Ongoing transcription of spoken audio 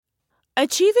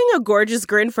Achieving a gorgeous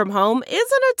grin from home isn't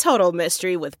a total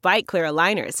mystery with Bite Clear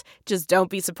aligners. Just don't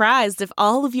be surprised if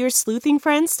all of your sleuthing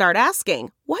friends start asking,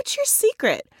 "What's your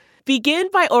secret?" Begin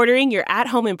by ordering your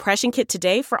at-home impression kit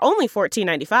today for only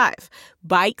 $14.95.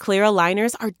 Bite Clear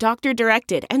aligners are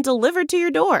doctor-directed and delivered to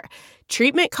your door.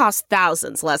 Treatment costs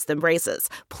thousands less than braces.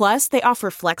 Plus, they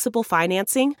offer flexible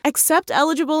financing, accept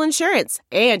eligible insurance,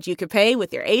 and you can pay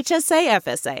with your HSA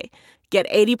FSA. Get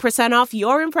 80% off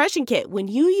your impression kit when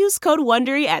you use code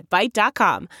WONDERY at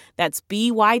Byte.com. That's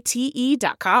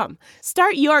BYTE.com.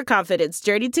 Start your confidence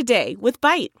journey today with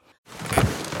Byte.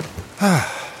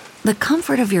 The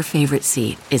comfort of your favorite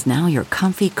seat is now your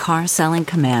comfy car selling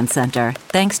command center,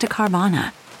 thanks to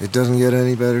Carvana. It doesn't get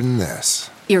any better than this.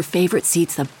 Your favorite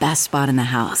seat's the best spot in the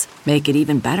house. Make it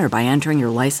even better by entering your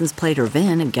license plate or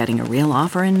VIN and getting a real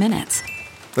offer in minutes.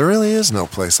 There really is no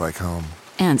place like home.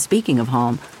 And speaking of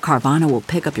home, Carvana will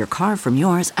pick up your car from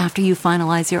yours after you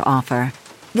finalize your offer.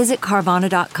 Visit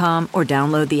Carvana.com or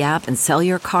download the app and sell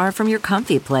your car from your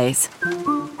comfy place.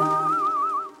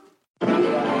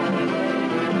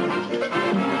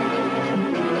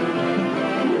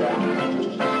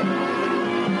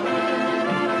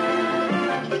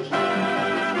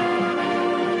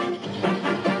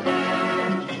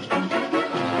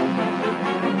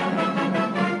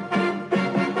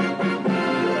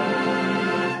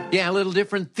 Yeah, a little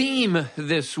different theme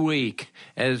this week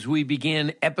as we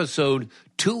begin episode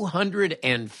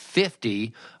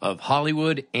 250 of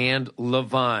Hollywood and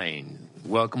Levine.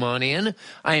 Welcome on in.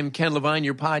 I am Ken Levine,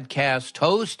 your podcast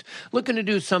host, looking to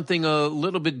do something a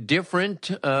little bit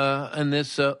different on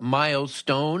this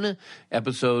milestone,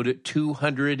 episode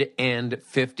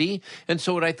 250. And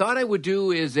so what I thought I would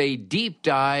do is a deep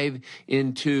dive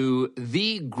into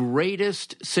the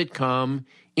greatest sitcom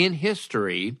in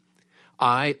history,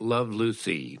 I Love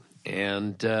Lucy.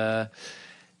 And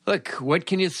look, what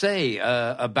can you say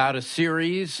about a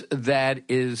series that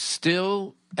is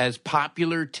still as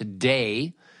popular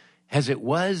today as it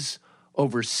was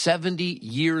over 70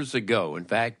 years ago? In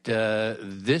fact,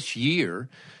 this year,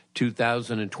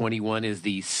 2021, is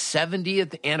the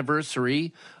 70th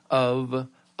anniversary of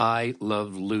I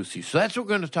Love Lucy. So that's what we're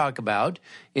going to talk about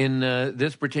in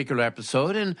this particular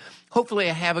episode. And hopefully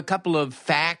I have a couple of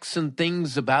facts and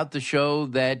things about the show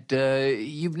that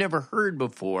you've never heard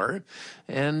before.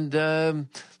 And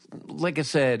like I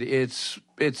said, it's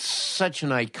such an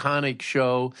iconic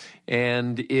show.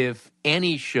 And if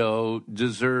any show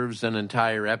deserves an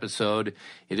entire episode,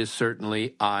 it is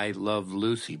certainly I Love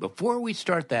Lucy. Before we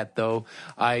start that, though,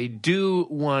 I do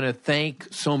want to thank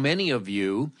so many of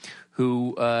you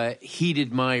who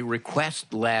heeded my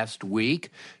request last week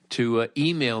to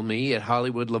email me at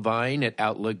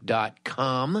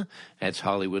hollywoodlevine@outlook.com. That's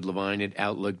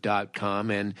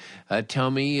hollywoodlevine@outlook.com. And tell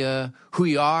me who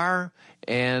you are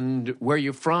and where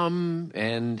you're from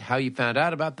and how you found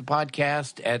out about the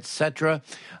podcast, etc.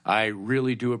 I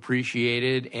really do appreciate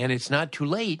it. And it's not too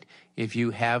late. If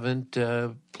you haven't,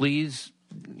 please,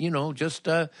 just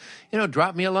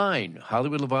drop me a line,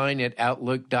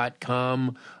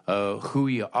 hollywoodlevine@outlook.com, who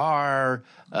you are,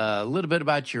 a little bit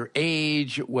about your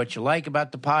age, what you like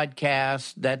about the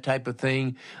podcast, that type of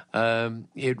thing.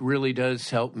 It really does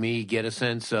help me get a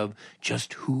sense of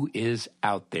just who is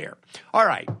out there. All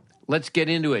right, let's get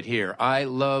into it here. I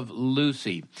Love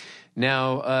Lucy.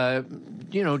 Now,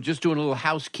 just doing a little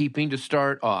housekeeping to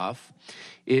start off.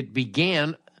 It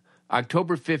began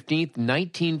October 15th,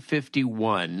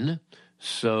 1951,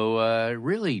 so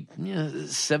really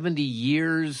 70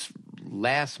 years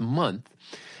last month,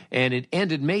 and it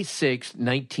ended May 6th,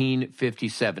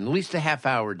 1957. At least a half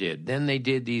hour did. Then they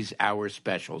did these hour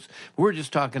specials. We're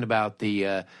just talking about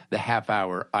the half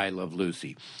hour I Love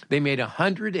Lucy. They made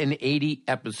 180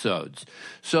 episodes.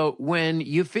 So when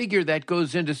you figure that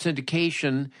goes into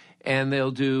syndication and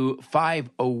they'll do 5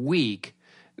 a week,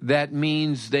 that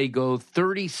means they go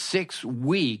 36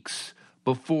 weeks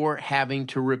before having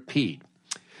to repeat.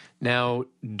 Now,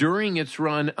 during its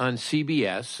run on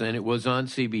CBS, and it was on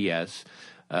CBS,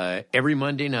 every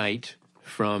Monday night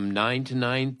from 9 to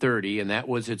 9:30, and that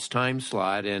was its time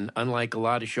slot, and unlike a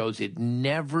lot of shows, it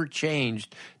never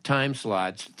changed time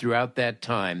slots throughout that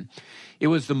time. It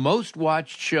was the most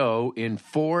watched show in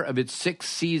 4 of its 6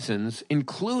 seasons,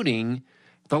 including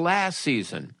the last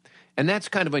season. And that's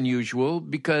kind of unusual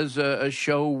because a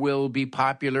show will be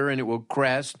popular and it will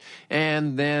crest,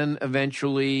 and then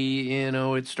eventually,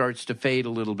 it starts to fade a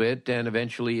little bit, and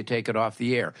eventually you take it off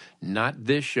the air. Not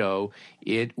this show.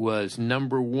 It was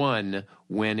number 1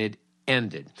 when it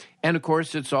ended. And, of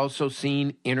course, it's also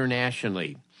seen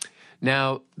internationally.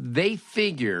 Now, they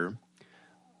figure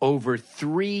over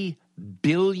 3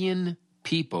 billion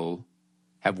people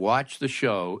have watched the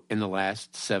show in the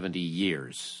last 70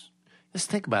 years. Let's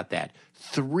think about that.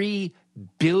 3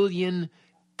 billion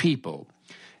people.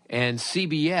 And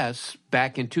CBS,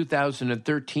 back in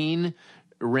 2013,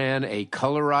 ran a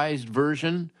colorized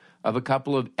version of a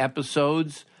couple of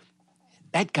episodes.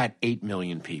 That got 8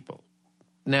 million people.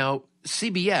 Now,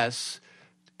 CBS,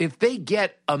 if they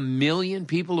get 1 million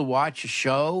people to watch a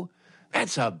show,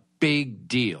 that's a big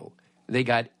deal. They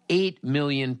got 8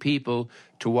 million people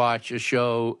to watch a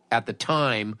show at the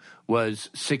time was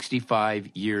 65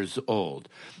 years old.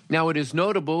 Now, it is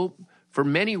notable for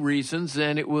many reasons,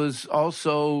 and it was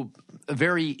also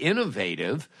very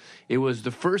innovative. It was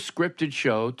the first scripted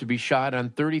show to be shot on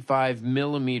 35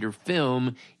 millimeter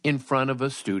film in front of a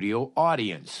studio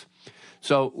audience.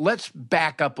 So let's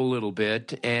back up a little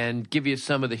bit and give you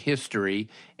some of the history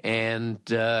and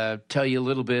tell you a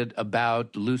little bit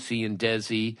about Lucy and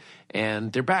Desi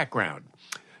and their background.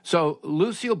 So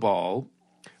Lucille Ball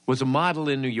was a model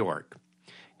in New York,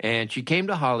 and she came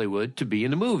to Hollywood to be in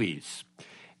the movies.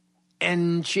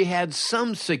 And she had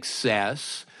some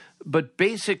success, but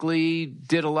basically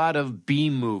did a lot of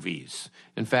B movies.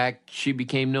 In fact, she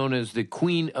became known as the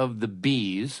Queen of the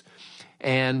B's,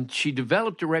 and she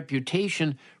developed a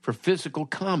reputation for physical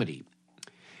comedy.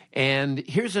 And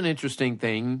here's an interesting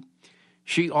thing.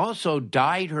 She also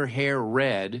dyed her hair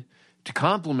red to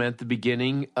complement the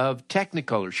beginning of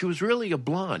Technicolor. She was really a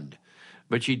blonde,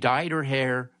 but she dyed her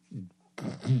hair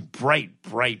bright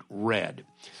red.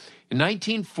 In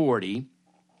 1940,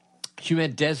 she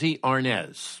met Desi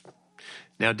Arnaz.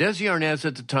 Now, Desi Arnaz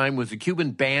at the time was a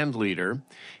Cuban band leader,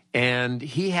 and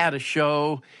he had a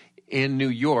show in New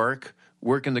York,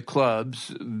 working the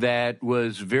clubs, that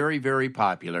was very, very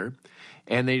popular.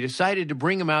 And they decided to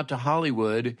bring him out to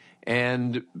Hollywood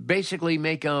and basically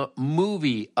make a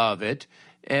movie of it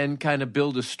and kind of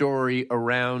build a story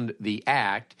around the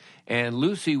act. And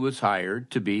Lucy was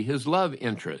hired to be his love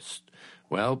interest.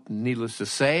 Well, needless to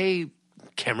say,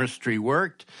 chemistry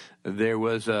worked. There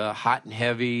was a hot and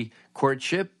heavy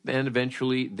courtship, and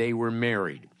eventually they were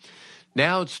married.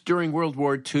 Now it's during World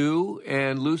War II,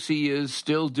 and Lucy is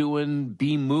still doing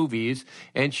B movies,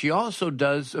 and she also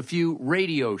does a few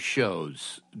radio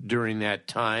shows during that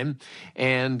time,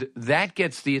 and that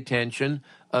gets the attention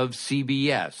of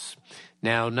CBS.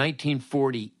 Now,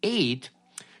 1948,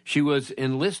 she was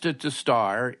enlisted to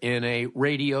star in a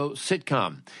radio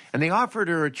sitcom, and they offered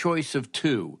her a choice of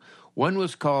two. One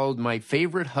was called My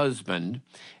Favorite Husband,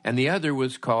 and the other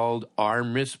was called Our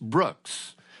Miss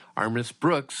Brooks. Our Miss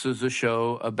Brooks is a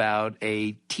show about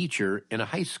a teacher in a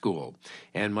high school,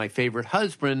 and My Favorite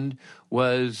Husband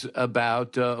was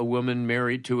about a woman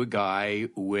married to a guy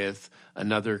with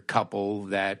another couple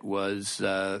that was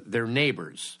their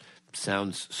neighbors.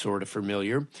 Sounds sort of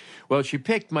familiar. Well, she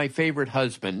picked My Favorite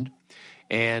Husband,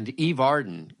 and Eve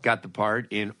Arden got the part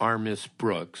in Our Miss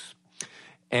Brooks.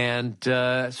 And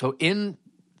so in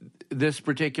this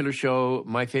particular show,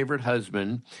 My Favorite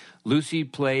Husband, Lucy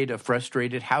played a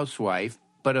frustrated housewife,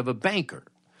 but of a banker.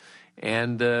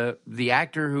 And the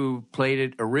actor who played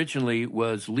it originally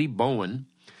was Lee Bowen,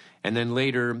 and then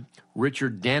later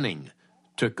Richard Denning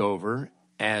took over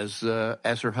as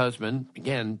her husband.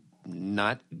 Again,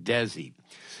 not Desi.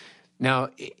 Now,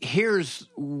 here's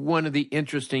one of the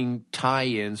interesting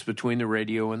tie-ins between the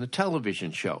radio and the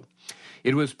television show.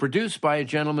 It was produced by a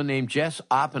gentleman named Jess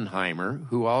Oppenheimer,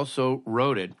 who also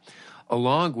wrote it,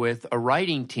 along with a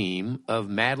writing team of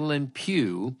Madeline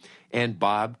Pugh and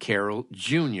Bob Carroll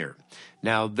Jr.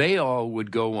 Now, they all would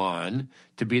go on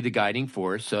to be the guiding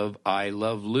force of I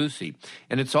Love Lucy.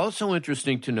 And it's also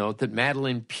interesting to note that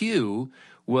Madeline Pugh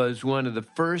was one of the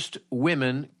first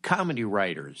women comedy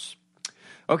writers.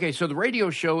 Okay, so the radio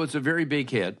show was a very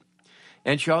big hit.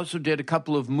 And she also did a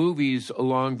couple of movies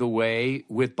along the way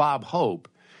with Bob Hope.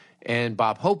 And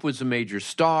Bob Hope was a major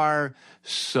star,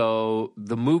 so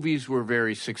the movies were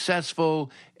very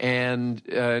successful. And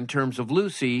in terms of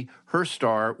Lucy, her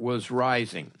star was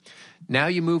rising. Now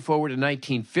you move forward to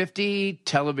 1950.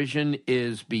 Television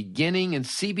is beginning, and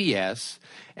CBS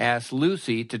asked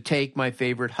Lucy to take My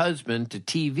Favorite Husband to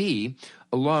TV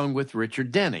along with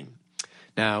Richard Denning.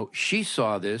 Now, she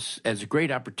saw this as a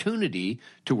great opportunity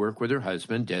to work with her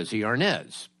husband, Desi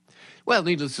Arnaz. Well,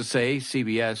 needless to say,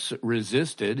 CBS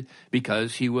resisted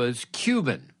because he was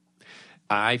Cuban.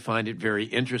 I find it very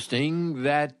interesting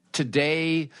that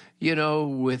today,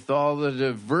 with all the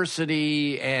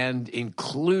diversity and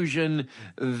inclusion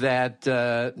that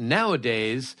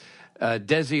nowadays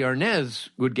Desi Arnaz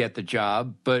would get the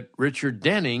job, but Richard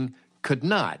Denning could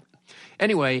not.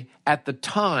 Anyway, at the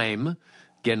time,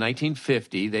 Again,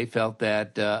 1950, they felt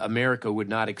that America would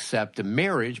not accept a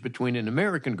marriage between an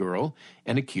American girl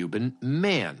and a Cuban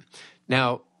man.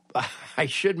 Now, I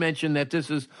should mention that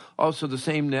this is also the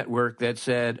same network that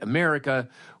said America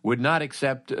would not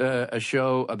accept a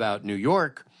show about New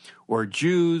York or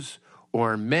Jews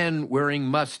or men wearing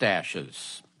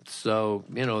mustaches. So,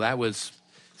 that was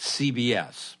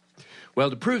CBS.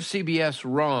 Well, to prove CBS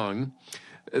wrong,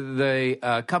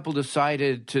 the couple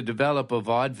decided to develop a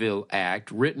vaudeville act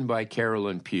written by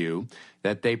Carolyn Pugh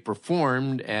that they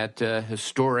performed at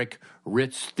historic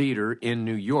Ritz Theater in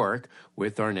New York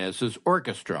with Arnaz's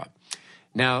orchestra.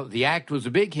 Now, the act was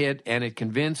a big hit, and it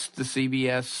convinced the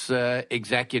CBS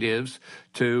executives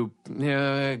to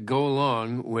go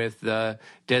along with Desi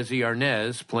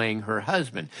Arnaz playing her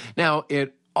husband. Now,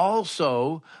 it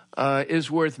also is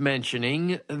worth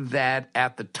mentioning that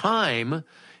at the time,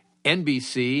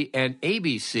 NBC and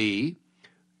ABC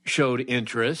showed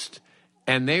interest,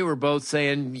 and they were both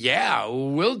saying, yeah,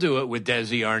 we'll do it with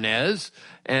Desi Arnaz.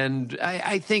 And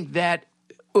I think that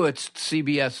utzed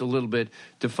CBS a little bit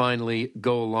to finally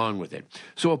go along with it.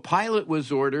 So a pilot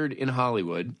was ordered in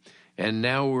Hollywood, and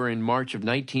now we're in March of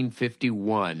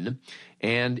 1951,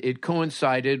 and it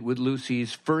coincided with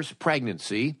Lucy's first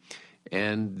pregnancy,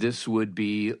 and this would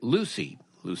be Lucy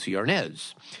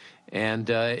Arnaz. And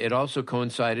it also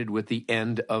coincided with the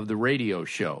end of the radio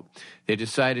show. They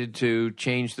decided to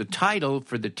change the title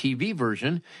for the TV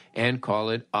version and call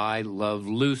it I Love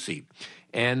Lucy.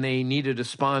 And they needed a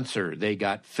sponsor. They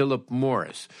got Philip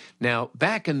Morris. Now,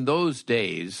 back in those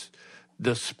days,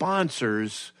 the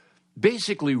sponsors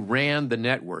basically ran the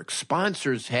network.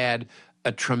 Sponsors had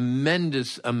a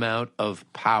tremendous amount of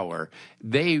power.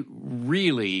 They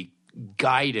really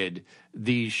guided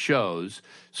these shows.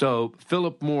 So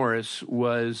Philip Morris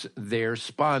was their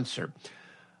sponsor.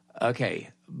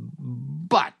 Okay,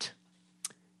 but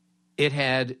it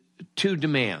had two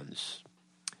demands.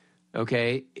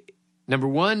 Okay, number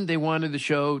one, they wanted the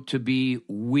show to be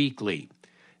weekly,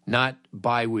 not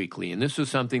bi-weekly. And this was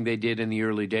something they did in the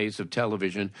early days of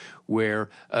television, where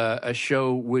a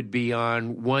show would be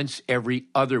on once every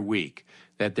other week,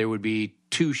 that there would be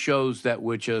two shows that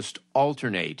would just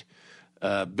alternate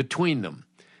between them.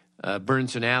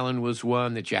 Burns and Allen was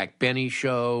one. The Jack Benny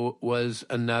Show was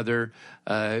another.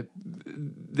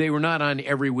 They were not on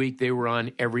every week. They were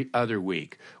on every other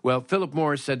week. Well, Philip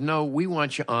Morris said, no, we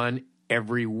want you on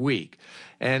every week.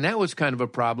 And that was kind of a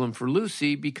problem for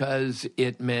Lucy because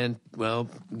it meant, well,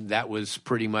 that was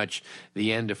pretty much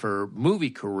the end of her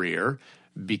movie career,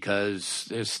 because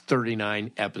there's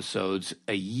 39 episodes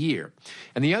a year.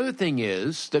 And the other thing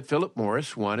is that Philip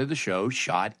Morris wanted the show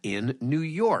shot in New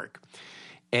York.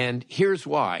 And here's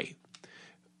why.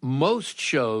 Most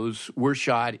shows were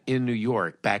shot in New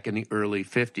York back in the early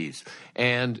 50s,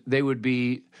 and they would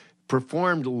be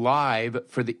performed live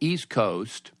for the East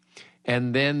Coast,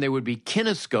 and then there would be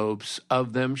kinescopes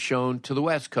of them shown to the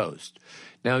West Coast.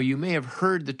 Now, you may have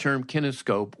heard the term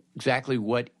kinescope. Exactly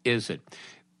what is it?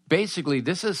 Basically,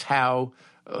 this is how,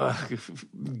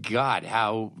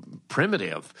 how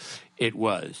primitive it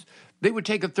was. They would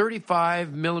take a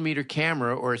 35-millimeter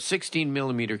camera or a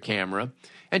 16-millimeter camera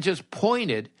and just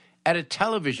point it at a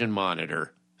television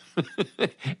monitor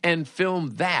and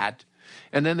film that,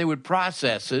 and then they would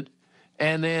process it,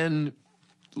 and then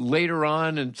later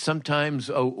on, and sometimes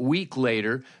a week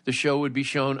later, the show would be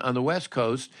shown on the West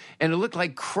Coast, and it looked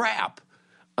like crap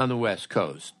on the West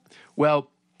Coast. Well,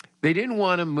 they didn't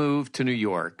want to move to New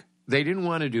York. They didn't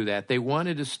want to do that. They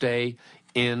wanted to stay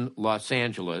in Los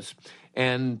Angeles.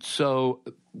 And so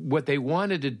what they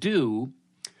wanted to do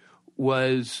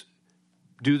was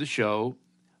do the show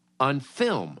on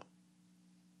film.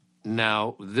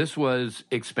 Now, this was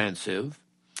expensive,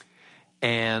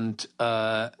 and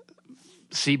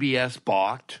CBS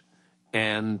balked,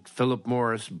 and Philip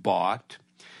Morris balked.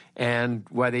 And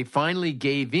why they finally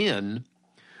gave in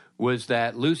was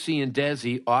that Lucy and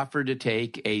Desi offered to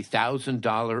take a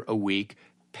 $1,000 a week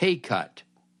pay cut.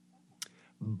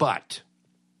 But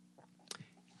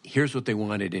here's what they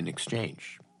wanted in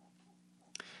exchange.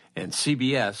 And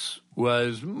CBS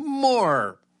was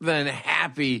more than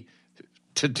happy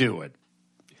to do it.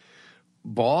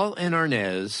 Ball and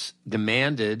Arnaz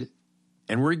demanded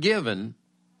and were given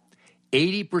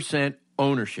 80%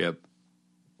 ownership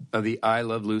of the I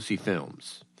Love Lucy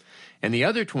films. And the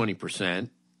other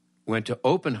 20% went to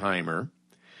Oppenheimer,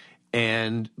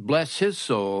 and bless his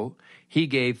soul, he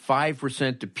gave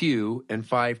 5% to Pugh and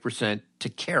 5% to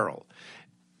Carol.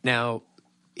 Now,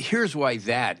 here's why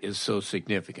that is so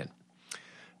significant.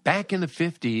 Back in the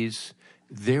 50s,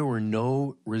 there were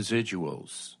no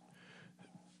residuals.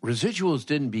 Residuals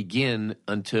didn't begin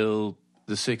until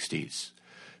the 60s.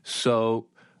 So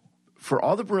for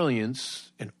all the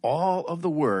brilliance and all of the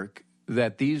work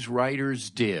that these writers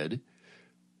did,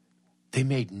 they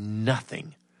made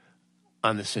nothing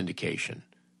on the syndication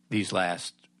these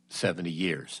last 70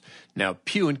 years. Now,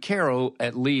 Pugh and Carroll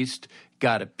at least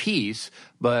got a piece,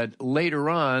 but later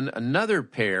on, another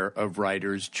pair of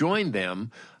writers joined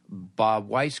them, Bob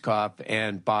Weisskopf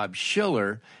and Bob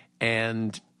Schiller,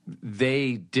 and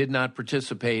they did not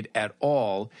participate at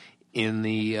all in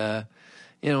the,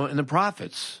 in the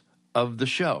profits of the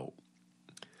show.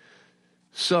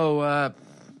 So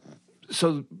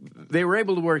they were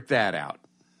able to work that out,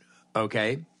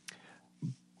 okay?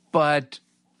 But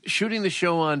shooting the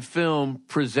show on film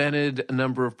presented a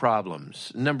number of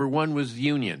problems. Number one was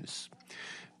unions,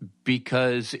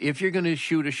 because if you're going to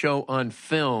shoot a show on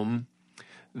film,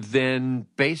 then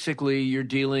basically you're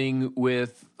dealing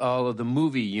with all of the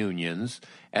movie unions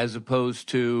as opposed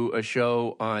to a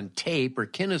show on tape or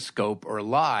kinescope or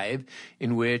live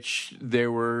in which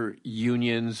there were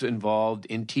unions involved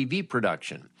in TV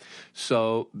production.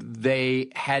 So they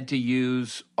had to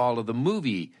use all of the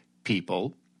movie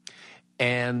people.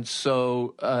 And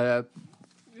so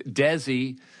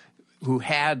Desi, who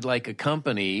had like a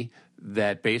company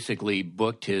that basically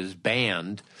booked his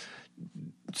band,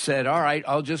 said, all right,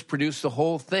 I'll just produce the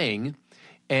whole thing.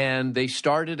 And they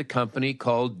started a company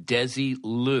called Desi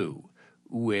Lou,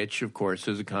 which, of course,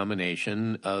 is a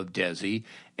combination of Desi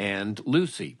and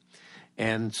Lucy.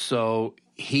 And so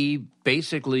he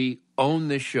basically owned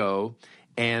the show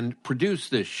and produced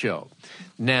this show.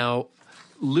 Now,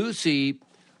 Lucy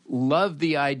loved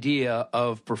the idea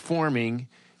of performing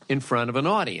in front of an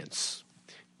audience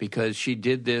because she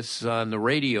did this on the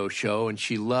radio show and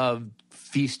she loved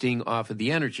feasting off of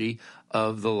the energy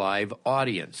of the live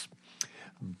audience.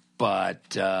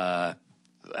 But how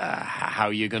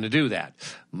are you going to do that?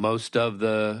 Most of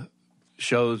the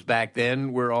shows back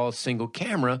then were all single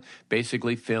camera,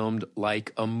 basically filmed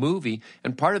like a movie.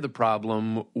 And part of the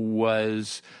problem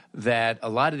was that a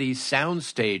lot of these sound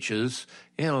stages,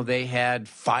 they had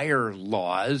fire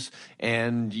laws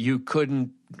and you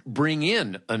couldn't bring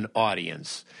in an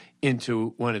audience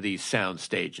into one of these sound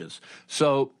stages.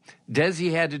 So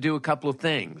Desi had to do a couple of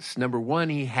things. Number one,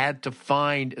 he had to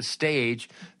find a stage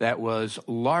that was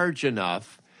large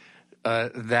enough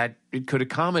that it could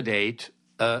accommodate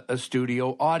a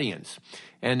studio audience.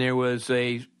 And there was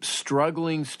a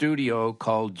struggling studio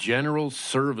called General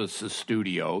Services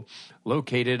Studio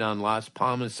located on Las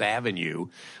Palmas Avenue.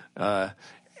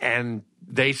 And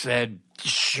they said,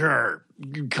 sure,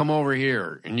 come over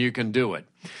here and you can do it.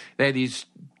 They had these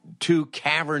two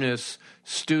cavernous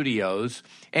studios,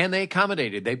 and they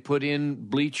accommodated. They put in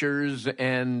bleachers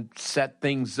and set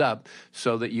things up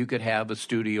so that you could have a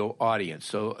studio audience.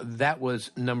 So that was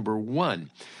number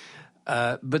one.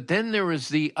 But then there was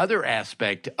the other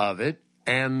aspect of it,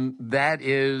 and that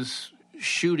is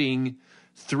shooting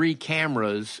 3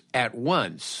 cameras at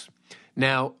once.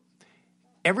 Now,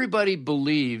 everybody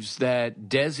believes that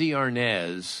Desi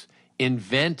Arnaz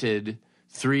invented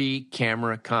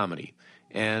 3-camera comedy.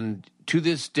 And to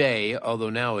this day, although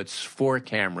now it's 4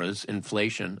 cameras,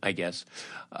 inflation, I guess,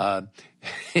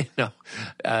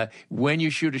 when you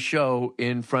shoot a show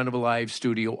in front of a live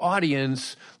studio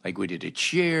audience, like we did at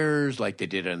Cheers, like they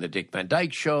did on the Dick Van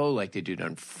Dyke Show, like they did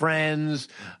on Friends,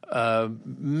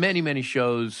 many, many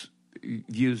shows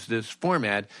use this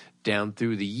format down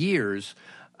through the years.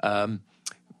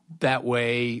 That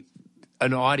way,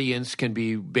 an audience can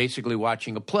be basically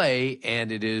watching a play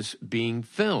and it is being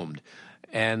filmed.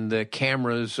 And the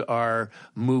cameras are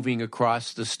moving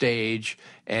across the stage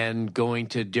and going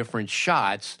to different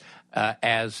shots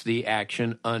as the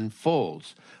action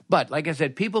unfolds. But like I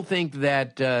said, people think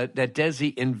that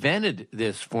Desi invented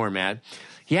this format.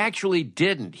 He actually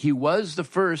didn't. He was the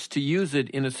first to use it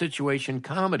in a situation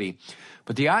comedy.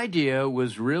 But the idea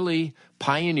was really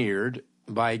pioneered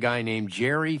by a guy named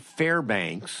Jerry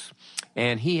Fairbanks,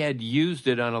 and he had used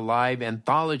it on a live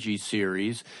anthology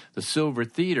series, The Silver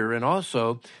Theater, and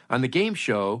also on the game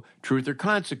show, Truth or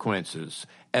Consequences,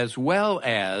 as well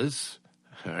as,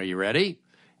 are you ready?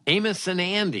 Amos and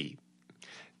Andy.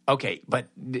 Okay, but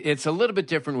it's a little bit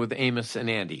different with Amos and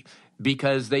Andy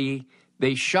because they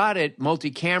shot it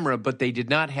multi-camera, but they did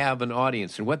not have an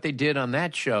audience. And what they did on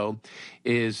that show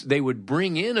is they would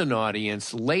bring in an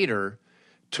audience later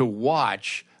to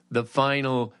watch the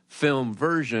final film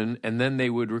version, and then they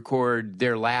would record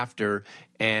their laughter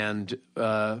and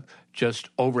just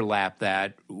overlap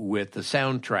that with the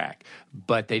soundtrack.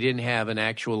 But they didn't have an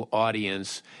actual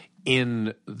audience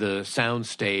in the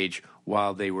soundstage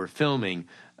while they were filming.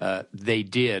 They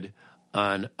did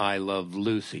on I Love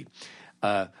Lucy.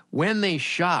 When they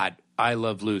shot I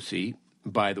Love Lucy,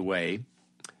 by the way,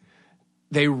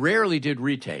 they rarely did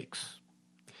retakes.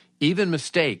 Even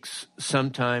mistakes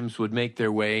sometimes would make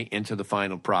their way into the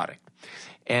final product.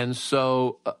 And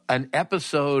so an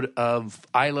episode of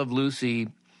I Love Lucy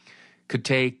could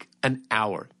take an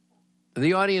hour.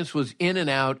 The audience was in and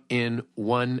out in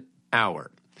 1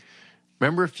 hour.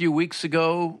 Remember a few weeks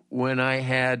ago when I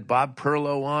had Bob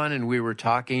Perlow on and we were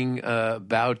talking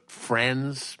about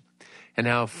Friends and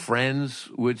how Friends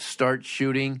would start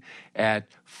shooting at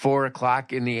 4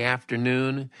 o'clock in the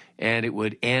afternoon and it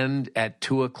would end at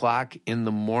 2 o'clock in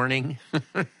the morning?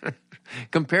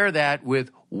 Compare that with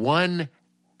 1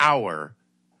 hour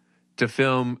to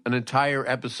film an entire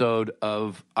episode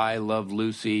of I Love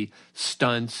Lucy,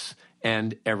 stunts,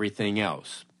 and everything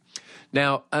else.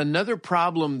 Now, another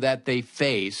problem that they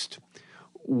faced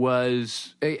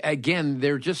was, again,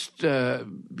 they're just,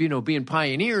 being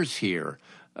pioneers here,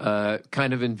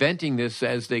 kind of inventing this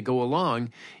as they go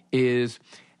along, is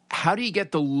how do you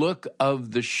get the look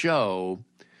of the show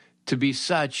to be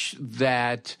such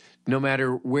that no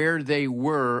matter where they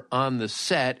were on the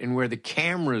set and where the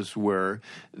cameras were,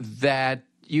 that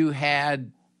you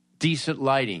had decent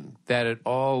lighting, that it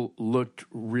all looked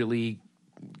really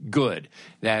good,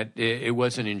 that it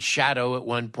wasn't in shadow at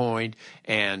one point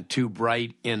and too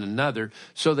bright in another.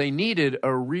 So they needed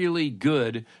a really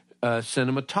good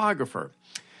cinematographer.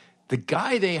 The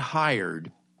guy they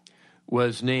hired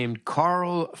was named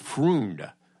Carl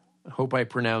Freund. I hope I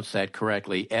pronounced that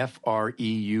correctly,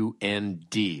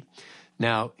 Freund.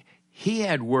 Now, he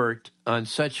had worked on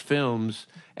such films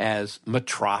as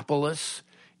Metropolis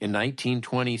in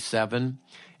 1927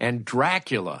 and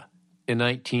Dracula in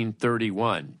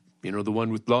 1931. You know, the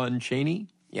one with Lon Chaney?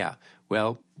 Yeah.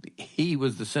 Well, he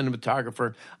was the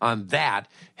cinematographer on that,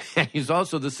 and he's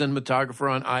also the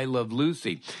cinematographer on I Love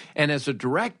Lucy. And as a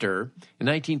director, in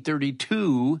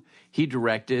 1932, he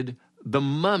directed The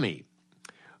Mummy.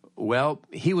 Well,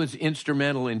 he was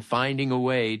instrumental in finding a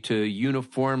way to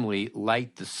uniformly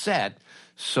light the set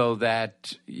so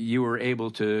that you were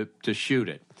able to shoot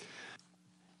it.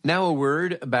 Now a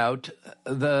word about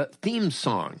the theme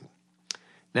song.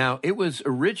 Now, it was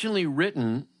originally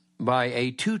written by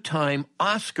a 2-time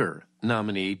Oscar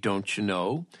nominee, don't you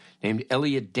know, named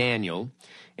Elliot Daniel,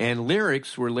 and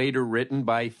lyrics were later written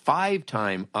by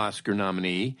 5-time Oscar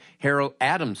nominee Harold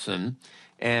Adamson,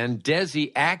 and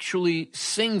Desi actually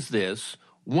sings this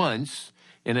once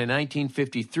in a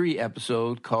 1953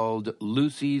 episode called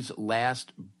Lucy's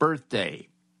Last Birthday.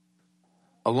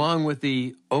 Along with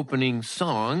the opening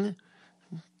song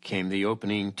came the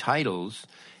opening titles,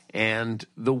 and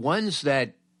the ones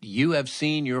that you have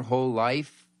seen your whole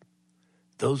life,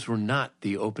 those were not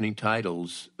the opening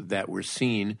titles that were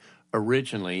seen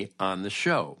originally on the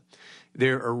show.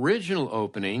 Their original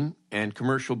opening and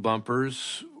commercial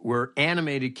bumpers were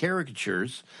animated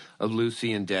caricatures of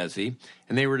Lucy and Desi,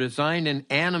 and they were designed and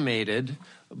animated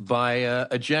by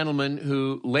a gentleman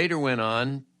who later went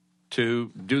on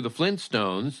to do the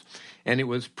Flintstones, and it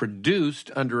was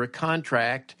produced under a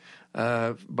contract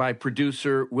by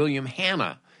producer William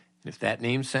Hanna. If that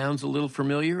name sounds a little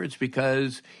familiar, it's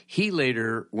because he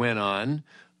later went on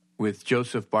with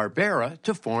Joseph Barbera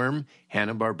to form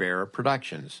Hanna-Barbera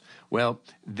Productions. Well,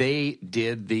 they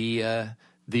did the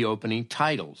opening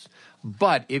titles.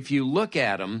 But if you look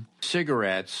at them,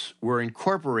 cigarettes were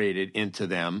incorporated into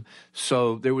them,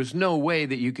 so there was no way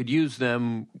that you could use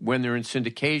them when they're in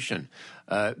syndication.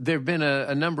 There have been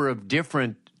a number of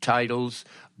different titles,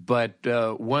 but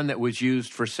one that was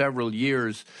used for several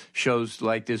years shows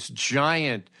like this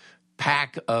giant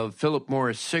pack of Philip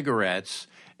Morris cigarettes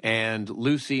and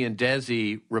Lucy and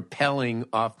Desi rappelling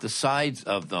off the sides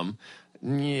of them.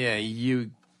 Yeah,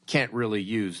 you can't really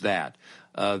use that.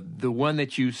 The one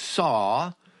that you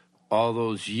saw all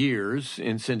those years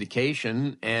in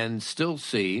syndication and still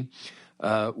see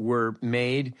were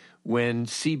made when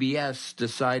CBS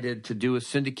decided to do a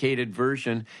syndicated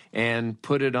version and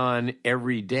put it on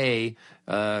every day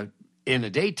in the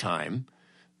daytime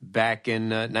back in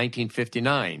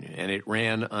 1959. And it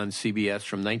ran on CBS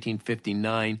from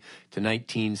 1959 to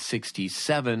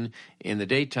 1967 in the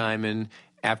daytime. And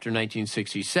after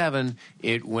 1967,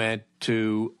 it went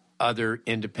to other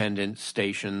independent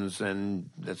stations,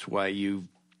 and that's why you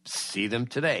see them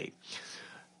today.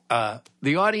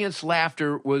 The audience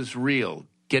laughter was real,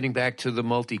 getting back to the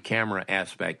multi-camera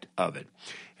aspect of it.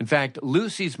 In fact,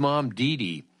 Lucy's mom, Dee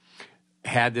Dee,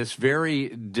 had this very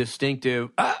distinctive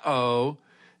uh-oh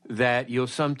that you'll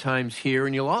sometimes hear,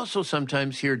 and you'll also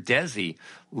sometimes hear Desi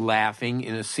laughing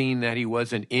in a scene that he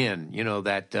wasn't in. You know,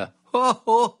 that ho,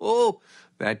 ho, ho,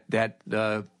 that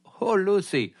oh,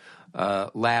 Lucy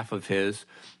laugh of his.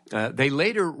 They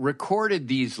later recorded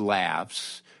these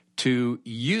laughs to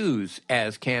use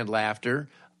as canned laughter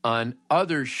on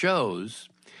other shows,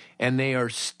 and they are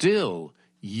still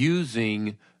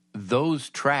using those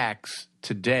tracks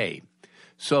today.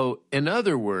 So, in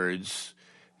other words,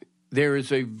 there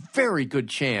is a very good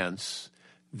chance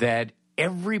that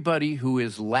everybody who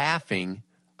is laughing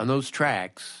on those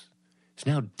tracks is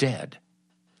now dead.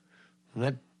 Isn't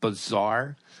that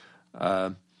bizarre?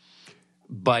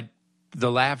 But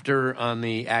the laughter on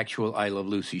the actual I Love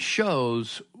Lucy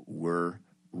shows were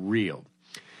real.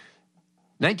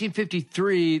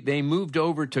 1953, they moved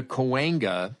over to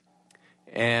Cahuenga,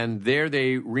 and there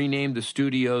they renamed the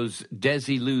studios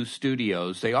Desilu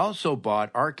Studios. They also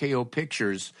bought RKO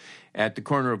Pictures at the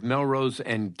corner of Melrose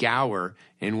and Gower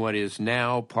in what is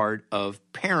now part of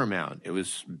Paramount. It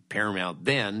was Paramount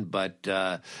then, but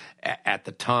at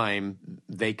the time,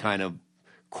 they kind of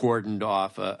cordoned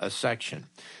off a section.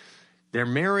 Their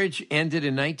marriage ended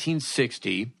in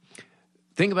 1960.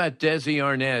 Think about Desi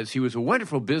Arnaz. He was a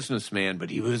wonderful businessman, but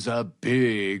he was a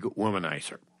big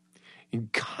womanizer.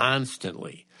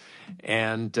 Constantly.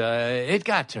 And it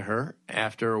got to her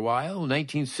after a while.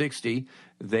 1960,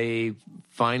 they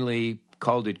finally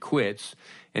called it quits.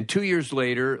 And 2 years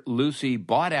later, Lucy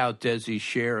bought out Desi's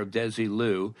share of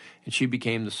Desilu, and she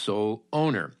became the sole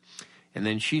owner. And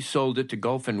then she sold it to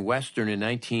Gulf and Western in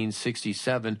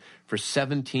 1967 for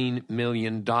 $17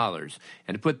 million.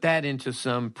 And to put that into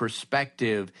some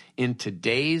perspective, in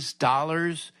today's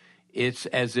dollars, it's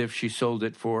as if she sold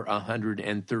it for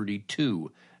 $132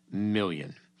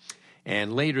 million.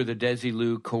 And later, the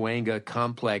Desilu Cahuenga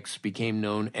complex became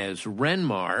known as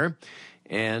Renmar.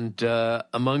 And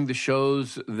among the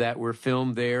shows that were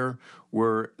filmed there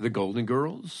were The Golden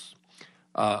Girls,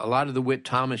 a lot of the Whit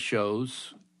Thomas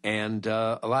shows, and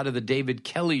a lot of the David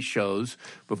Kelly shows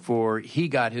before he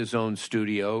got his own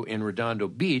studio in Redondo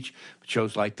Beach.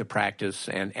 Shows like The Practice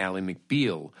and Ally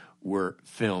McBeal were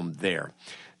filmed there.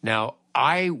 Now,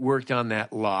 I worked on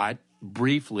that lot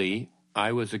briefly.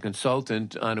 I was a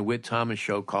consultant on a Whit Thomas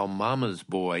show called Mama's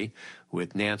Boy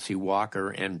with Nancy Walker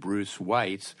and Bruce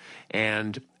Weitz.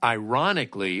 And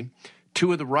ironically,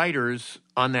 two of the writers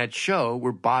on that show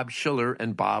were Bob Schiller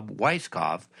and Bob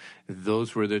Weisskopf.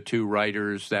 Those were the two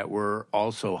writers that were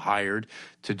also hired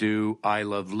to do I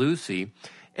Love Lucy.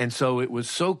 And so it was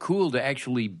so cool to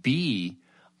actually be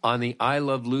on the I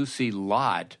Love Lucy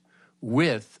lot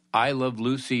with I Love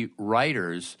Lucy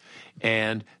writers,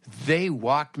 and they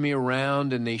walked me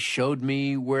around and they showed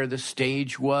me where the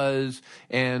stage was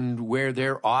and where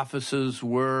their offices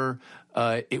were.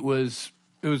 It was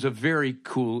a very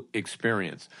cool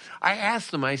experience. I asked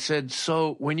them, I said,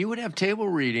 so when you would have table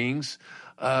readings,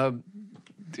 did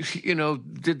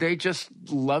they just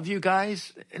love you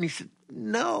guys? And he said,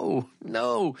 no.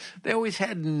 They always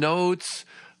had notes.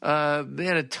 They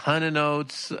had a ton of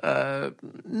notes.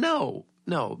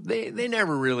 No, they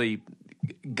never really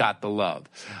got the love.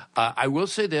 I will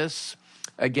say this.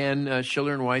 Again,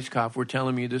 Schiller and Weisskopf were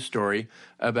telling me this story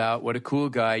about what a cool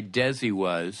guy Desi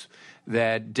was,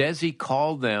 that Desi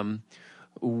called them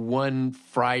one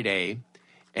Friday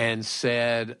and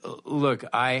said, look,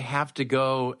 I have to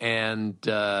go and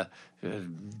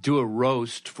do a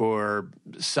roast for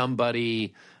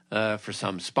somebody, for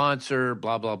some sponsor,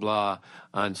 blah, blah, blah,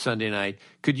 on Sunday night.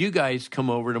 Could you guys come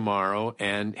over tomorrow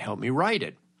and help me write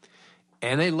it?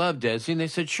 And they loved Desi, and they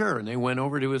said, sure. And they went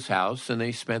over to his house, and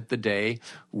they spent the day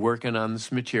working on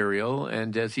this material,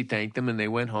 and Desi thanked them, and they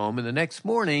went home. And the next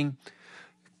morning,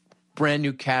 brand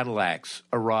new Cadillacs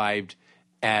arrived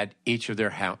at each of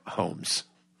their homes.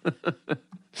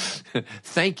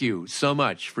 Thank you so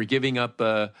much for giving up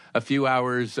a few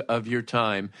hours of your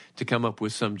time to come up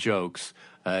with some jokes.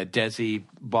 Desi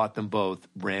bought them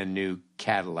both brand new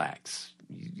Cadillacs.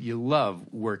 You love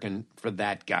working for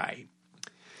that guy.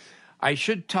 I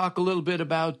should talk a little bit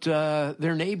about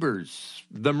their neighbors,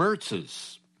 the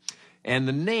Mertzes. And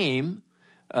the name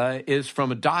is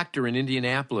from a doctor in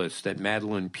Indianapolis that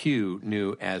Madeline Pugh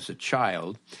knew as a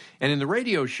child. And in the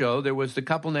radio show, there was the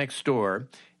couple next door,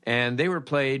 and they were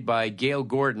played by Gail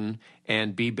Gordon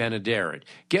and Bea Benaderet.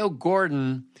 Gail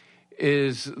Gordon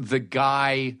is the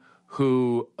guy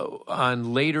who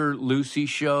on later Lucy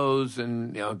shows,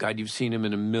 and God, you've seen him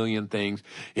in a million things,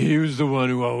 he was the one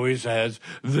who always has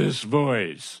this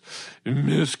voice.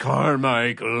 Miss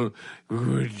Carmichael,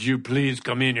 would you please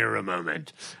come in here a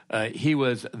moment? He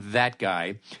was that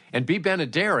guy. And Bea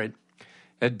Benaderet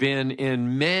had been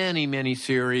in many, many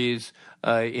series,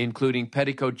 including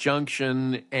Petticoat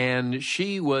Junction, and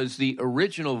she was the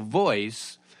original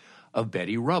voice of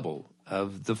Betty Rubble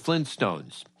of the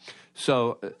Flintstones.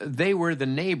 So they were the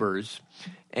neighbors,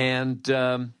 and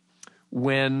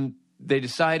when they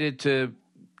decided to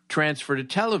transfer to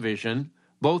television,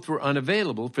 both were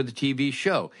unavailable for the TV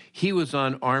show. He was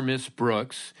on Miss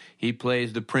Brooks. He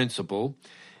plays the principal.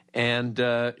 And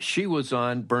she was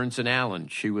on Burns and Allen.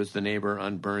 She was the neighbor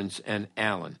on Burns and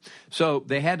Allen. So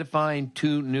they had to find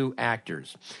two new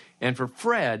actors. And for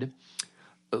Fred,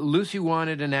 Lucy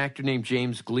wanted an actor named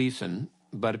James Gleason,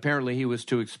 but apparently he was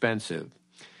too expensive.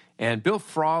 And Bill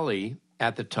Frawley,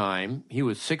 at the time, he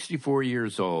was 64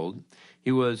 years old.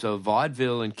 He was a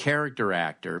vaudeville and character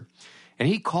actor. And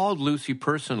he called Lucy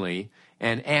personally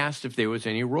and asked if there was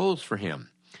any roles for him.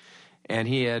 And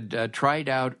he had tried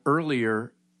out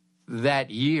earlier that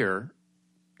year.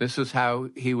 This is how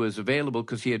he was available,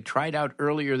 because he had tried out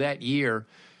earlier that year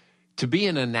to be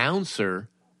an announcer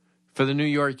for the New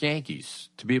York Yankees,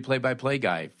 to be a play-by-play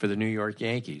guy for the New York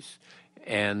Yankees.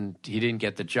 And he didn't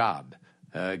get the job.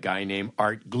 A guy named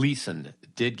Art Gleason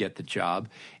did get the job.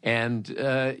 And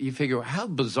you figure, how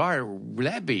bizarre would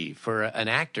that be for an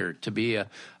actor to be a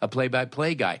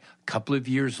play-by-play guy? A couple of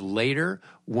years later,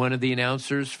 one of the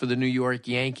announcers for the New York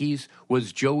Yankees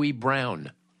was Joey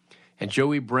Brown. And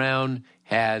Joey Brown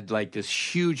had like this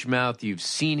huge mouth. You've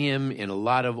seen him in a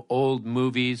lot of old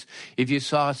movies. If you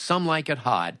saw Some Like It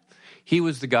Hot, he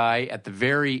was the guy at the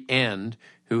very end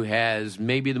who has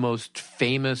maybe the most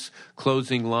famous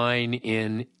closing line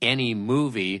in any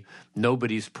movie,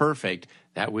 Nobody's Perfect.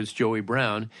 That was Joey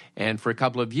Brown. And for a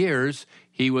couple of years,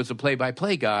 he was a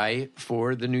play-by-play guy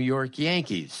for the New York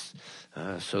Yankees.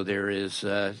 So there is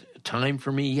time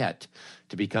for me yet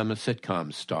to become a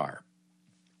sitcom star.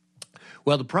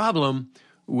 Well, the problem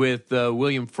with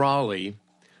William Frawley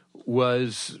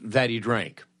was that he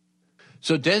drank.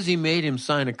 So Desi made him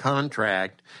sign a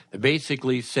contract that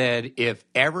basically said if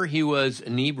ever he was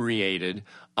inebriated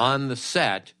on the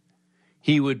set,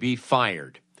 he would be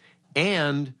fired.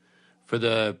 And for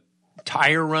the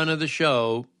entire run of the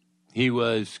show, he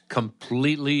was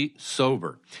completely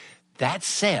sober. That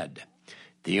said,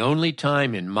 the only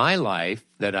time in my life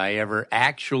that I ever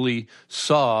actually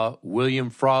saw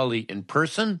William Frawley in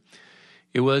person,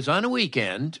 it was on a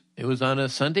weekend. It was on a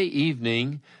Sunday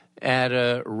evening at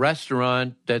a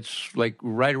restaurant that's like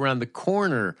right around the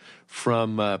corner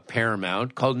from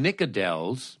Paramount called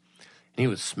Nickadel's. And he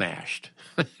was smashed.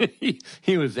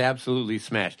 he was absolutely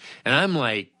smashed. And I'm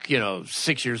like,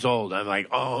 6 years old. I'm like,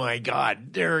 oh my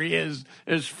God, there he is.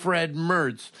 There's Fred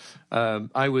Mertz.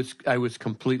 I was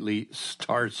completely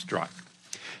starstruck.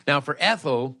 Now for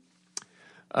Ethel,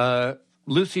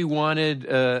 Lucy wanted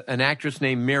an actress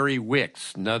named Mary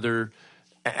Wicks, another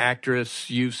actress.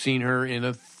 You've seen her in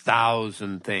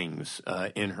 1,000 things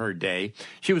in her day.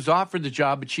 She was offered the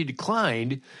job, but she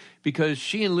declined because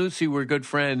she and Lucy were good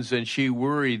friends, and she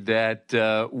worried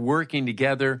that working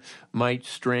together might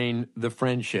strain the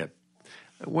friendship.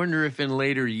 I wonder if in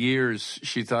later years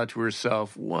she thought to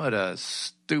herself, what a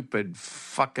stupid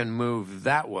fucking move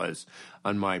that was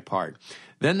on my part.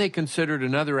 Then they considered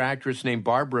another actress named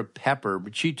Barbara Pepper,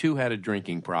 but she too had a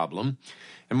drinking problem.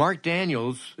 And Mark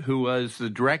Daniels, who was the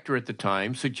director at the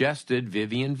time, suggested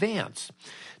Vivian Vance.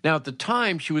 Now, at the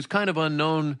time, she was kind of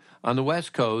unknown on the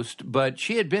West Coast, but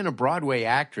she had been a Broadway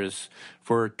actress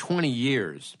for 20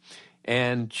 years.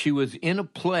 And she was in a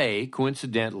play,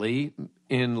 coincidentally,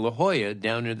 in La Jolla,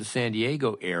 down near the San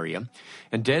Diego area.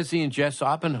 And Desi and Jess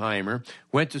Oppenheimer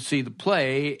went to see the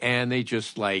play, and they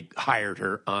just, hired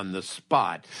her on the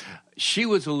spot. She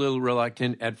was a little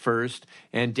reluctant at first,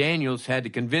 and Daniels had to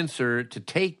convince her to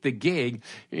take the gig.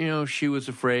 She was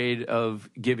afraid of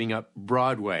giving up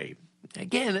Broadway.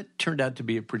 Again, it turned out to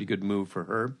be a pretty good move for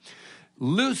her.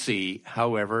 Lucy,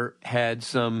 however, had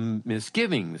some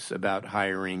misgivings about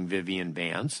hiring Vivian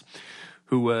Vance,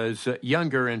 who was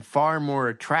younger and far more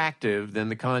attractive than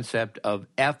the concept of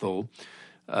Ethel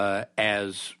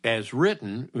as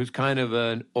written, who's kind of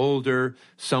an older,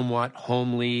 somewhat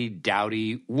homely,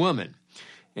 dowdy woman.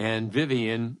 And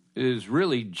Vivian is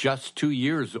really just 2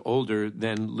 years older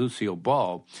than Lucille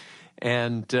Ball.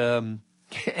 And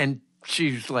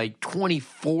she's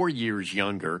 24 years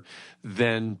younger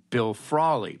than Bill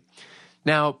Frawley.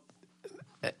 Now,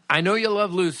 I know you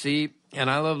love Lucy, and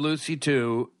I love Lucy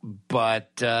too,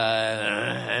 but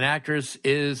an actress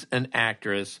is an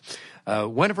actress.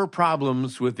 One of her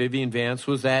problems with Vivian Vance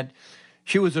was that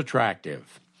she was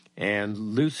attractive. And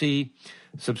Lucy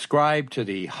subscribed to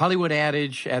the Hollywood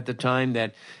adage at the time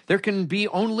that there can be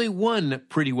only one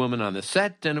pretty woman on the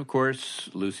set. And, of course,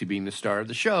 Lucy being the star of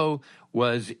the show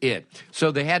was it.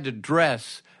 So they had to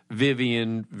dress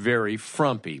Vivian very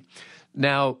frumpy.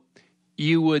 Now,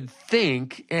 you would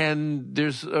think, and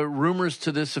there's rumors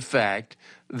to this effect,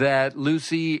 that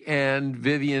Lucy and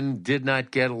Vivian did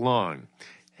not get along.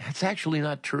 That's actually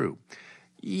not true.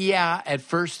 Yeah, at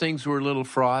first things were a little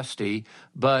frosty,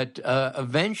 but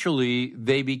eventually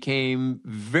they became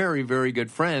very, very good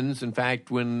friends. In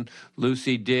fact, when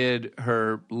Lucy did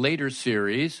her later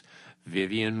series,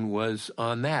 Vivian was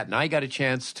on that. And I got a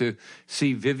chance to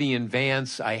see Vivian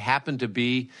Vance. I happened to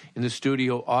be in the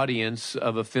studio audience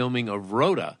of a filming of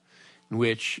Rhoda, in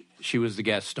which she was the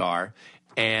guest star.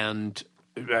 And,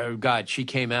 God, she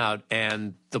came out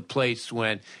and the place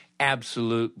went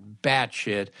absolute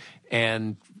batshit.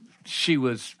 And she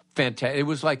was fantastic. It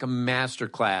was like a master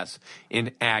class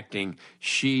in acting.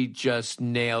 She just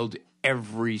nailed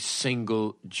every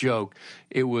single joke.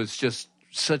 It was just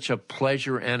such a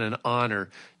pleasure and an honor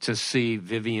to see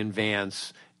Vivian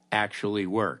Vance actually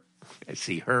work. I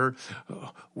see her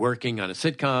working on a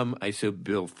sitcom. I see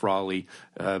Bill Frawley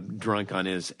drunk on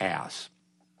his ass.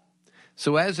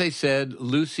 So as I said,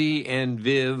 Lucy and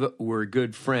Viv were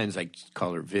good friends. I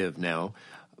call her Viv now.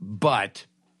 But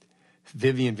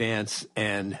Vivian Vance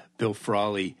and Bill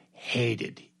Frawley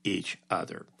hated each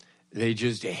other. They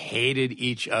just hated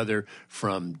each other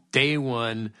from day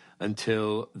one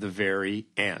until the very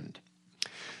end.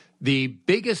 The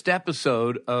biggest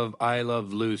episode of I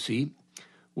Love Lucy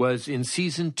was in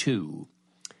season 2.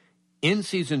 In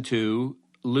season 2,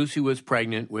 Lucy was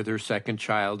pregnant with her second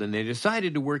child, and they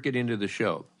decided to work it into the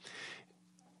show.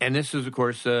 And this is, of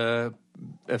course, a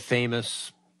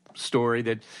famous story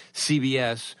that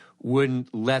CBS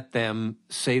wouldn't let them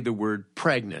say the word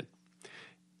pregnant.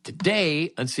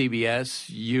 Today on CBS,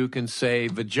 you can say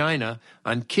vagina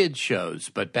on kids' shows.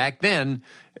 But back then,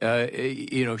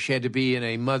 she had to be in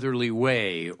a motherly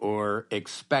way or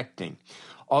expecting.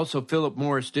 Also, Philip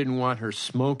Morris didn't want her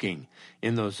smoking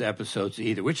in those episodes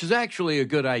either, which is actually a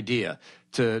good idea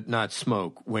to not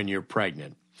smoke when you're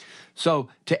pregnant. So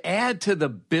to add to the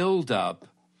buildup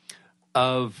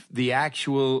of the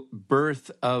actual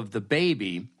birth of the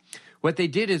baby, what they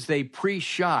did is they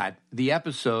pre-shot the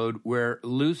episode where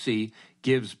Lucy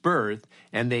gives birth,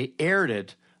 and they aired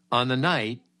it on the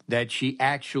night that she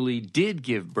actually did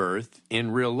give birth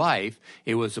in real life.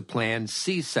 It was a planned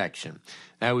C-section.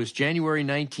 That was January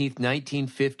 19th,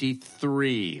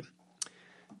 1953.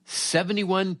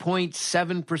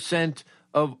 71.7%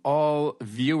 of all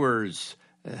viewers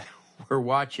were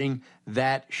watching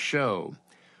that show.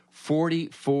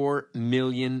 44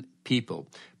 million people.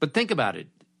 But think about it.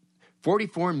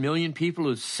 44 million people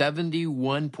is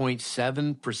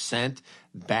 71.7%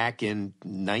 back in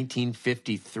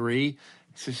 1953.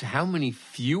 This is how many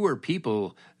fewer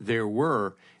people there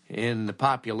were in the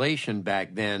population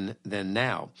back then than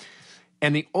now.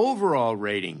 And the overall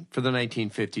rating for the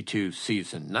 1952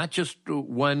 season, not just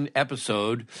one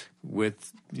episode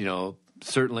with,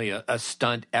 certainly a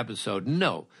stunt episode.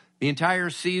 No, the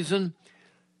entire season,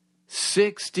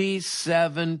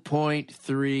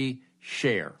 67.3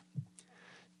 share.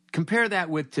 Compare that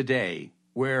with today,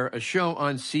 where a show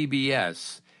on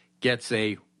CBS gets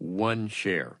a 1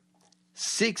 share.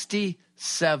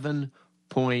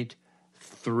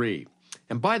 67.3.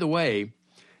 And by the way,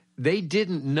 they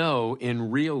didn't know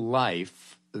in real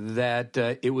life that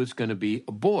it was going to be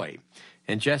a boy.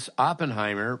 And Jess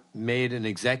Oppenheimer made an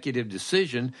executive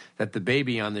decision that the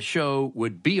baby on the show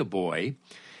would be a boy,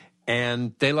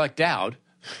 and they lucked out.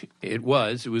 It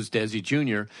was Desi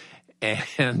Jr.,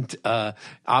 and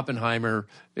Oppenheimer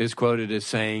is quoted as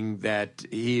saying that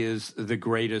he is the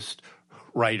greatest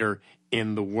writer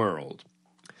in the world.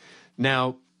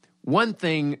 Now, one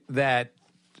thing that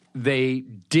they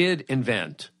did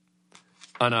invent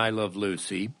on I Love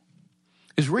Lucy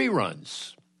is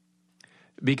reruns.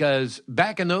 Because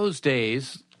back in those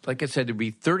days, like I said, there'd be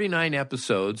 39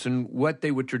 episodes, and what they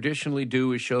would traditionally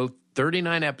do is show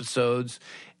 39 episodes,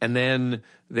 and then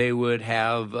they would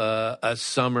have a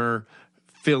summer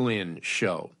fill-in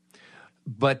show.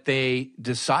 But they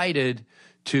decided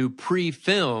to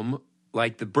pre-film,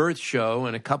 like the birth show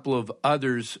and a couple of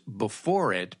others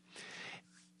before it,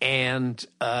 and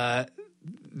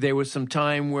there was some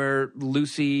time where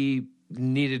Lucy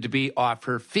needed to be off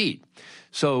her feet.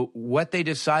 So what they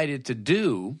decided to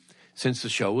do, since the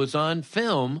show was on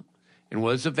film and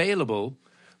was available,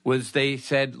 was they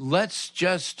said, let's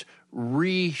just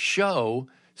re-show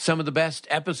some of the best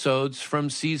episodes from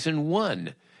season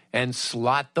 1 and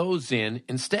slot those in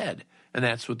instead. And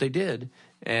that's what they did.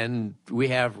 And we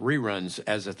have reruns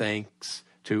as a thanks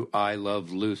to I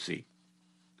Love Lucy.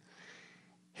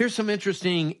 Here's some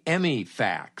interesting Emmy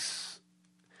facts.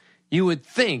 You would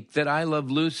think that I Love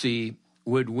Lucy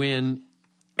would win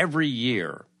every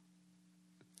year.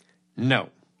 No.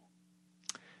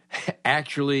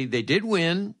 Actually, they did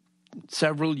win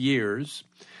several years,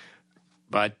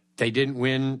 but they didn't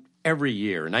win every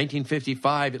year. In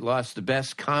 1955, it lost the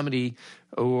Best Comedy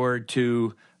Award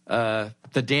to The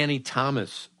Danny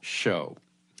Thomas Show.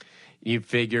 You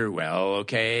figure, well,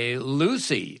 okay,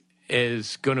 Lucy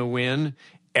is going to win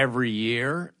every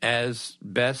year as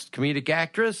Best Comedic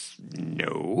Actress?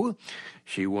 No.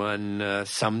 She won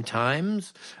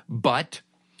sometimes, but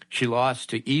she lost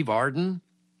to Eve Arden,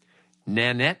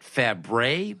 Nanette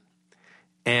Fabray,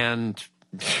 and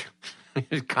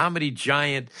comedy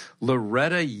giant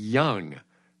Loretta Young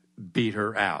beat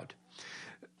her out.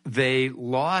 They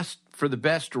lost for the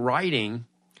best writing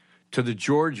to the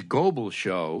George Gobel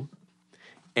Show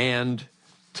and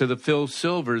to the Phil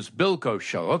Silvers Bilko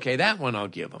Show. Okay, that one I'll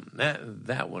give them.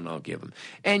 That one I'll give them.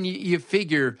 And you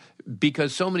figure,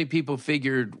 because so many people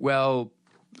figured, well,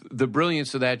 the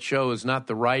brilliance of that show is not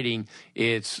the writing,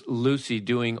 it's Lucy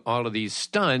doing all of these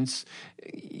stunts,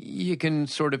 you can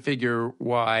sort of figure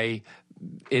why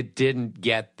it didn't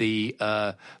get the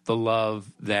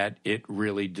love that it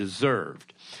really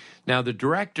deserved. Now, the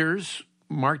directors,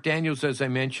 Mark Daniels, as I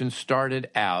mentioned, started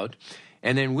out,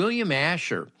 and then William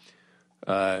Asher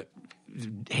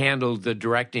handled the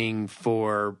directing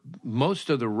for most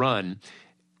of the run.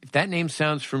 If that name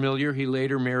sounds familiar, he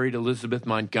later married Elizabeth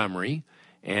Montgomery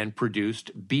and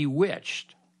produced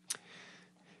Bewitched.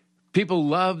 People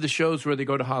love the shows where they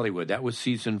go to Hollywood. That was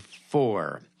season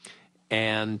 4.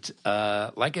 And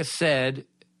like I said,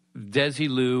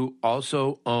 Desilu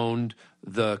also owned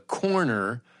the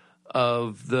corner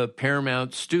of the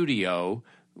Paramount studio,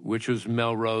 which was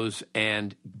Melrose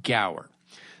and Gower.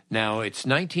 Now, it's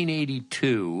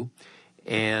 1982,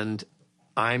 and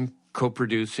I'm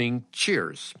co-producing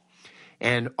Cheers.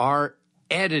 And our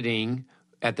editing,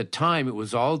 at the time, it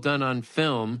was all done on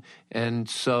film, and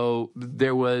so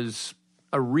there was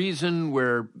a reason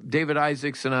where David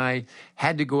Isaacs and I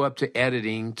had to go up to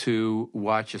editing to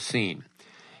watch a scene.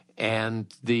 And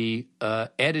the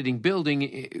editing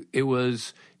building, it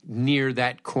was near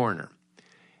that corner.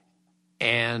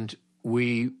 And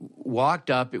we walked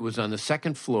up, it was on the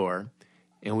second floor,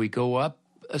 and we go up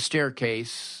a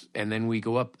staircase, and then we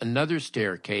go up another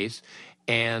staircase,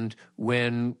 and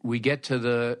when we get to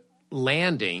the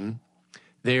landing,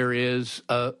 there is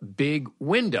a big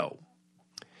window.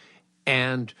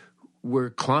 And we're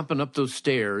clumping up those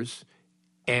stairs,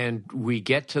 and we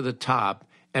get to the top,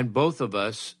 and both of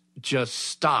us just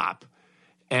stop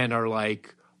and are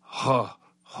like, oh,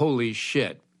 holy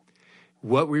shit.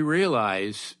 What we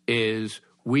realize is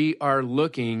we are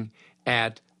looking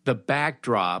at the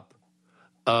backdrop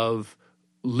of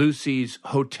Lucy's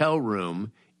hotel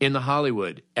room in the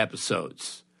Hollywood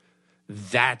episodes.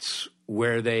 That's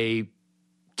where they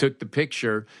took the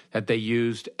picture that they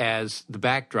used as the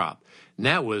backdrop. And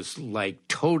that was like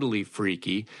totally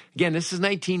freaky. Again, this is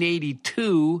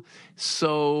 1982,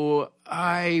 so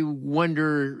I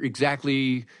wonder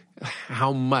exactly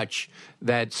how much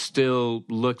that still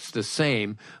looks the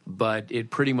same, but it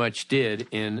pretty much did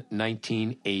in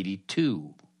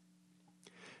 1982.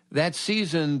 That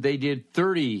season, they did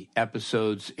 30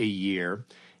 episodes a year,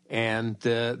 and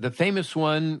the famous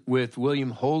one with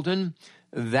William Holden,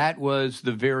 that was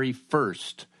the very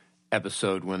first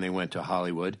episode when they went to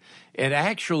Hollywood. It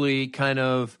actually kind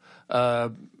of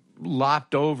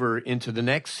lopped over into the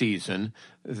next season.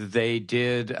 They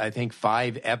did, I think,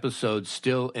 5 episodes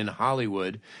still in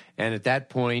Hollywood. And at that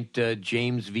point,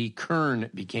 James V. Kern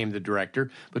became the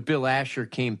director. But Bill Asher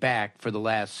came back for the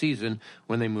last season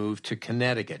when they moved to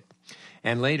Connecticut.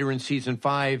 And later in season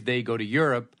 5, they go to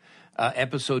Europe.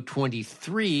 Episode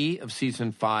 23 of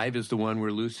season 5 is the one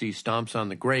where Lucy stomps on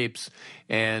the grapes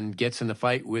and gets in the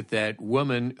fight with that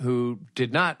woman who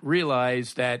did not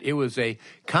realize that it was a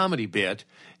comedy bit,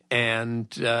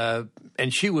 and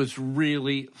she was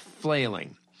really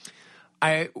flailing.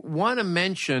 I want to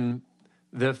mention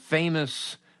the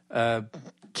famous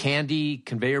candy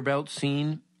conveyor belt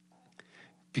scene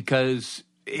because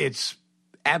it's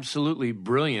absolutely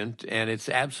brilliant and it's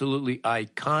absolutely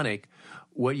iconic.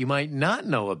 What you might not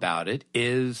know about it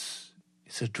is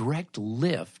it's a direct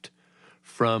lift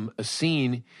from a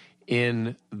scene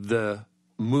in the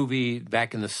movie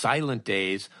back in the silent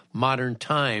days, Modern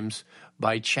Times,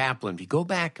 by Chaplin. If you go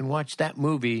back and watch that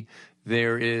movie,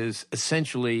 there is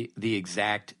essentially the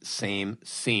exact same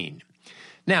scene.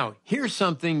 Now, here's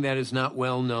something that is not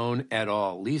well known at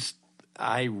all. At least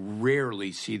I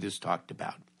rarely see this talked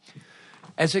about.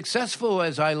 As successful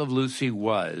as I Love Lucy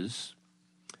was,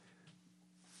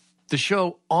 the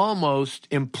show almost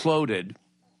imploded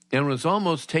and was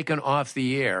almost taken off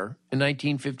the air in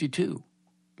 1952.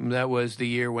 That was the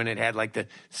year when it had like the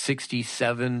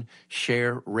 67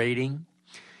 share rating.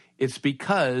 It's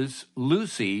because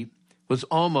Lucy was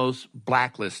almost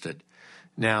blacklisted.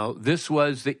 Now, this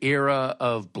was the era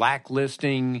of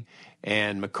blacklisting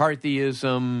and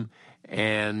McCarthyism,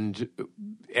 and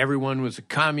everyone was a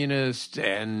communist,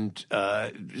 and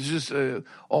it was just a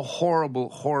horrible,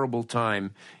 horrible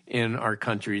time in our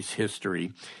country's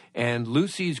history. And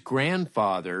Lucy's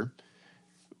grandfather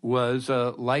was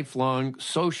a lifelong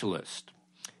socialist,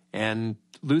 and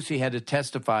Lucy had to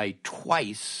testify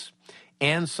twice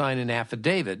and sign an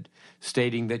affidavit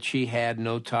stating that she had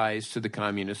no ties to the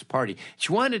Communist Party.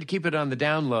 She wanted to keep it on the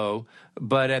down low,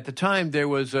 but at the time there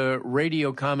was a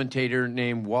radio commentator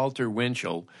named Walter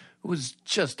Winchell who was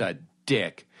just a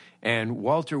dick, and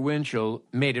Walter Winchell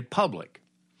made it public.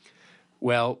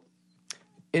 Well,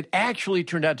 it actually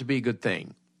turned out to be a good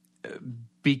thing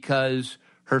because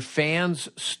her fans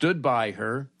stood by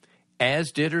her,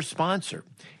 as did her sponsor.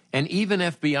 And even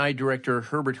FBI Director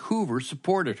Herbert Hoover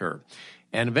supported her.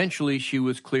 And eventually she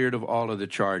was cleared of all of the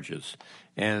charges.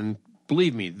 And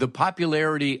believe me, the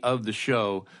popularity of the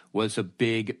show was a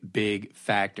big, big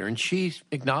factor. And she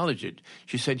acknowledged it.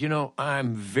 She said,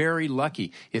 I'm very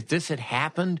lucky. If this had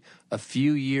happened a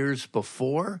few years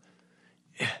before,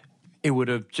 it would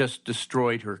have just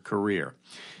destroyed her career.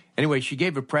 Anyway, she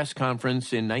gave a press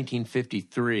conference in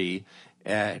 1953,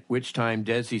 at which time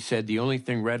Desi said the only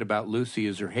thing red about Lucy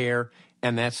is her hair,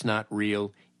 and that's not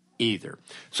real either.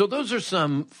 So those are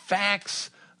some facts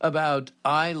about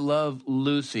I Love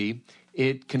Lucy.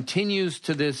 It continues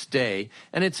to this day.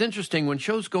 And it's interesting, when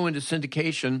shows go into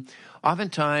syndication,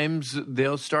 oftentimes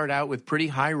they'll start out with pretty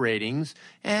high ratings,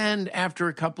 and after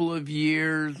a couple of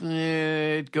years,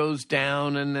 it goes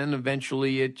down, and then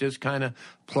eventually it just kind of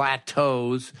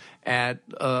plateaus at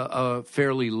a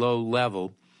fairly low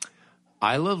level.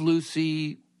 I Love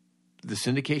Lucy, the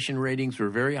syndication ratings were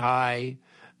very high.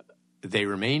 They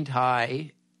remained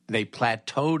high, they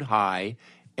plateaued high,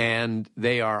 and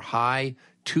they are high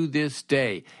to this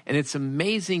day. And it's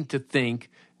amazing to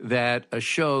think that a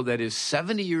show that is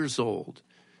 70 years old,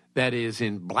 that is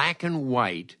in black and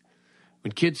white,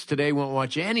 when kids today won't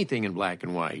watch anything in black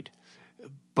and white,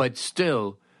 but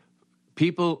still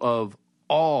people of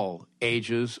all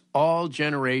ages, all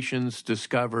generations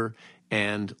discover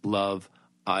and love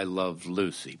I Love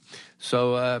Lucy.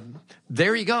 So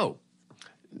there you go.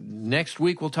 Next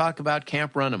week, we'll talk about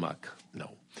Camp Run-Amok.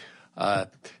 No.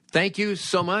 Thank you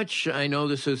so much. I know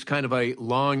this is kind of a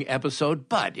long episode,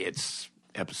 but it's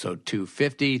episode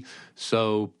 250,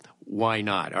 so why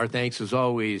not? Our thanks, as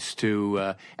always,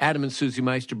 to Adam and Susie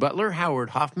Meister-Butler,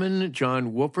 Howard Hoffman,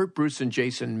 John Wolfert, Bruce and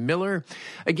Jason Miller.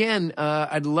 Again,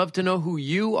 I'd love to know who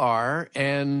you are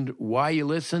and why you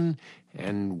listen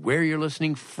and where you're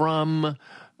listening from.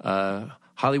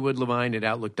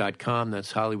 HollywoodLevine@Outlook.com.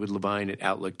 That's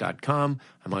HollywoodLevine@Outlook.com.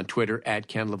 I'm on Twitter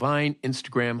 @KenLevine,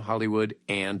 Instagram, Hollywood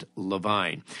and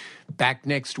Levine. Back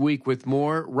next week with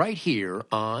more right here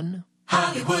on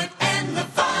Hollywood and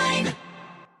Levine.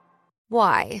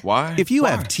 Why? If you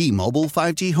have T-Mobile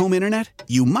 5G home internet,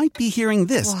 you might be hearing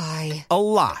this Why? a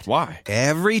lot. Why?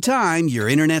 Every time your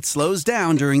internet slows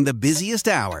down during the busiest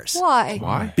hours.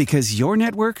 Why? Because your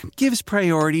network gives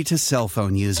priority to cell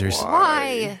phone users.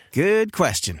 Why? Good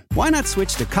question. Why not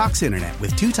switch to Cox Internet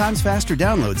with 2 times faster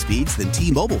download speeds than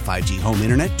T-Mobile 5G home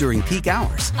internet during peak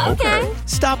hours? Okay.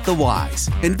 Stop the whys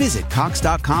and visit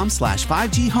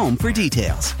Cox.com/5G home for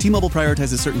details. T-Mobile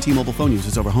prioritizes certain T-Mobile phone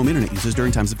users over home internet users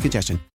during times of congestion.